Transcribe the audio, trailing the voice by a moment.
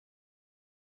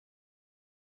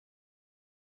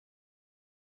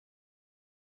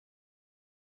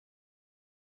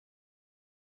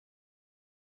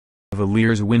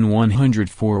Cavaliers win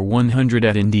 104-100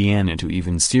 at Indiana to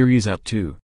even series at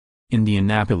 2.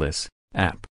 Indianapolis,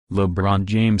 App. LeBron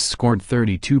James scored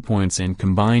 32 points and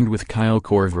combined with Kyle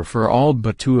Korver for all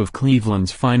but 2 of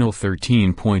Cleveland's final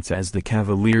 13 points as the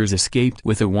Cavaliers escaped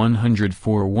with a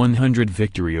 104-100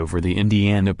 victory over the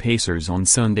Indiana Pacers on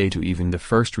Sunday to even the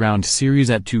first-round series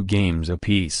at 2 games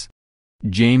apiece.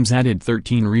 James added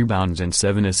 13 rebounds and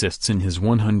 7 assists in his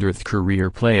 100th career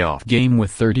playoff game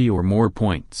with 30 or more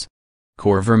points.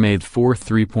 Korver made 4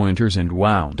 three-pointers and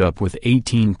wound up with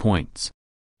 18 points.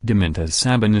 Domantas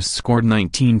Sabonis scored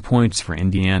 19 points for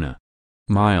Indiana.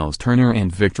 Myles Turner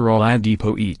and Victor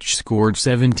Oladipo each scored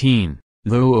 17,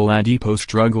 though Oladipo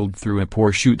struggled through a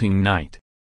poor shooting night.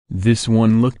 This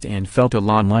one looked and felt a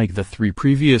lot like the 3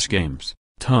 previous games,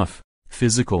 tough,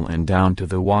 physical and down to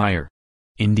the wire.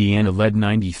 Indiana led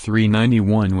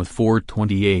 93-91 with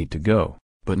 4:28 to go,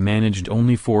 but managed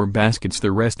only 4 baskets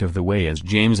the rest of the way as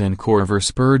James and Korver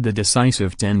spurred the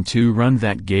decisive 10-2 run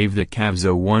that gave the Cavs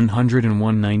a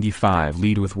 101-95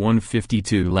 lead with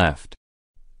 1:52 left.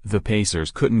 The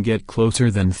Pacers couldn't get closer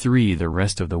than 3 the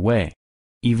rest of the way.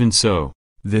 Even so,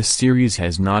 this series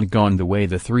has not gone the way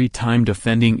the 3-time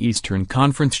defending Eastern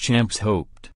Conference champs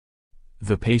hoped.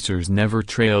 The Pacers never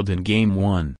trailed in Game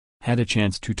 1. Had a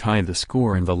chance to tie the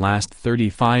score in the last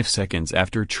 35 seconds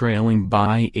after trailing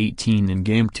by 18 in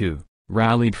Game 2,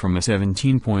 rallied from a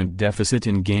 17-point deficit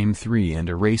in Game 3 and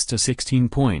erased a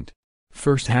 16-point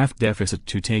first-half deficit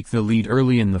to take the lead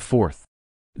early in the 4th.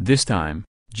 This time,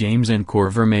 James and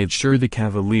Korver made sure the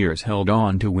Cavaliers held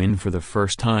on to win for the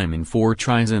first time in 4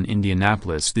 tries in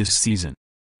Indianapolis this season.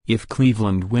 If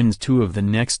Cleveland wins 2 of the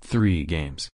next 3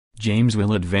 games, James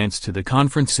will advance to the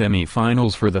conference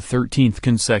semifinals for the 13th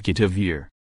consecutive year.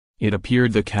 It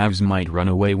appeared the Cavs might run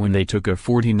away when they took a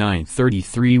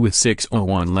 49-33 with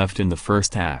 6:01 left in the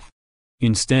first half.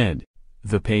 Instead,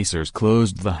 the Pacers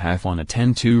closed the half on a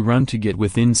 10-2 run to get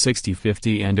within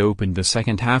 60-50 and opened the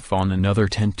second half on another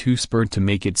 10-2 spurt to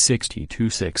make it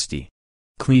 62-60.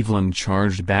 Cleveland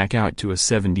charged back out to a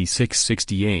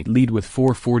 76-68 lead with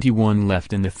 4:41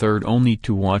 left in the third only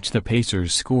to watch the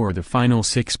Pacers score the final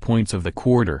 6 points of the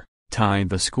quarter, tie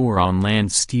the score on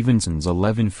Lance Stephenson's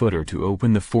 11-footer to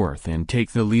open the 4th and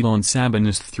take the lead on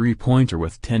Sabonis' 3-pointer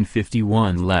with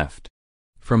 10:51 left.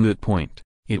 From that point,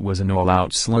 it was an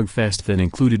all-out slugfest that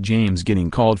included James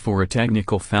getting called for a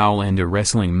technical foul and a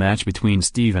wrestling match between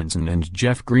Stephenson and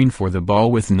Jeff Green for the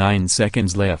ball with 9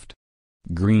 seconds left.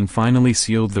 Green finally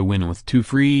sealed the win with 2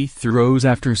 free throws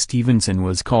after Stephenson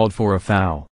was called for a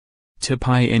foul. To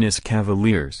Pioneers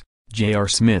Cavaliers, J.R.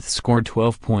 Smith scored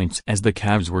 12 points as the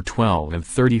Cavs were 12 of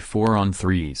 34 on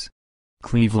threes.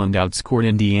 Cleveland outscored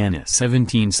Indiana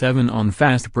 17-7 on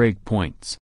fast break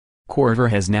points. Korver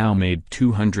has now made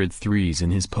 200 threes in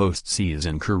his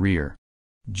postseason career.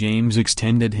 James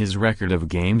extended his record of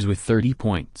games with 30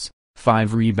 points,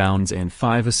 5 rebounds and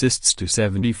 5 assists to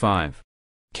 75.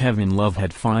 Kevin Love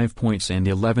had 5 points and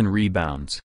 11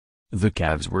 rebounds. The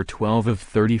Cavs were 12 of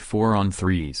 34 on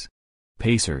threes.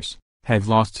 Pacers have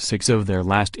lost 6 of their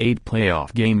last 8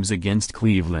 playoff games against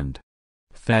Cleveland.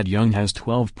 Thad Young has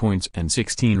 12 points and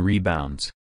 16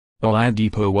 rebounds.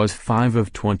 Oladipo was 5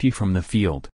 of 20 from the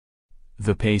field.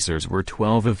 The Pacers were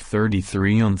 12 of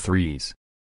 33 on threes.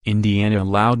 Indiana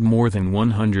allowed more than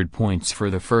 100 points for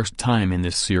the first time in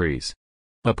this series.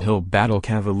 Uphill battle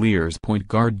Cavaliers point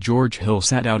guard George Hill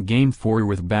sat out Game 4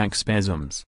 with back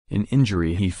spasms, an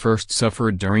injury he first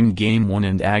suffered during Game 1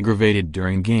 and aggravated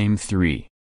during Game 3.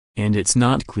 And it's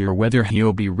not clear whether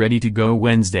he'll be ready to go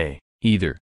Wednesday,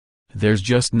 either. There's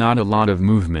just not a lot of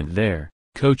movement there,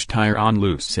 Coach Tyronn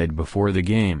Lue said before the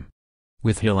game.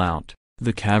 With Hill out,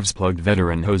 the Cavs plugged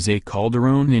veteran Jose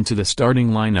Calderon into the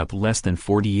starting lineup less than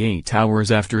 48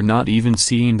 hours after not even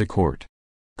seeing the court.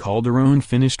 Calderon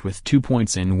finished with 2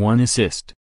 points and 1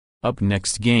 assist. Up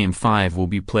next, Game 5 will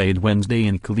be played Wednesday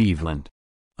in Cleveland.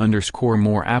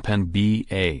 _more app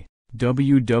NBA,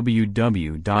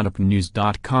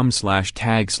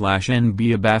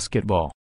 www.appnews.com/tag/NBA basketball